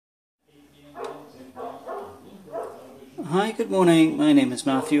Hi, good morning. My name is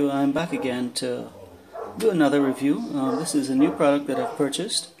Matthew. I'm back again to do another review. This is a new product that I've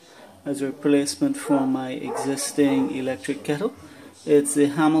purchased as a replacement for my existing electric kettle. It's the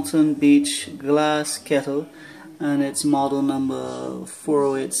Hamilton Beach glass kettle and it's model number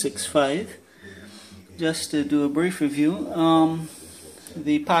 40865. Just to do a brief review,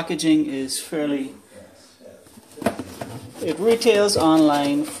 the packaging is it retails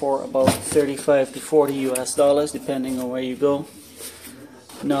online for about $35 to $40 US depending on where you go.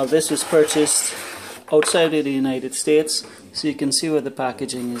 Now this was purchased outside of the United States, so you can see what the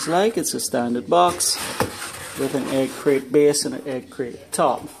packaging is like. It's a standard box with an egg crate base and an egg crate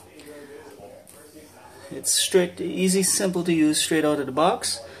top. It's straight, easy, simple to use straight out of the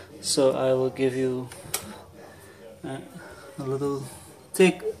box. So I will give you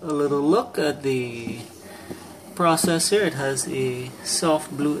take a little look at the processor. It has a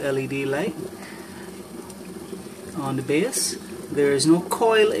soft blue LED light on the base. There is no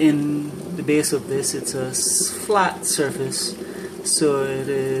coil in the base of this. It's a flat surface, so it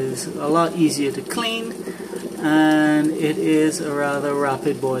is a lot easier to clean, and it is a rather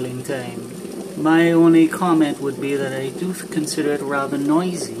rapid boiling time. My only comment would be that I do consider it rather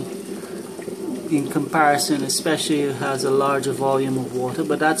noisy in comparison, especially if it has a larger volume of water,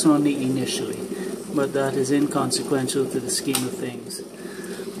 but that's only initially. But that is inconsequential to the scheme of things.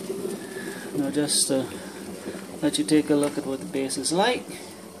 Now just let you take a look at what the base is like.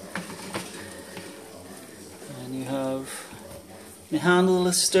 And you have the handle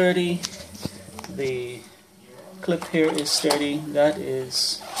is sturdy, the clip here is sturdy. That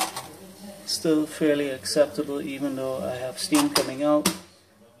is still fairly acceptable even though I have steam coming out.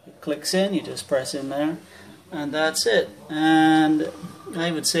 It clicks in, you just press in there, and that's it. And I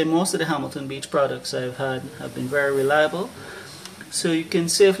would say most of the Hamilton Beach products I've had have been very reliable, so you can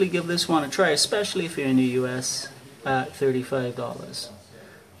safely give this one a try, especially if you're in the US at $35,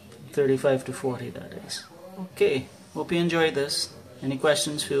 $35 to $40, that is. Okay, hope you enjoyed this. Any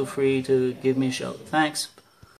questions, feel free to give me a shout. Thanks.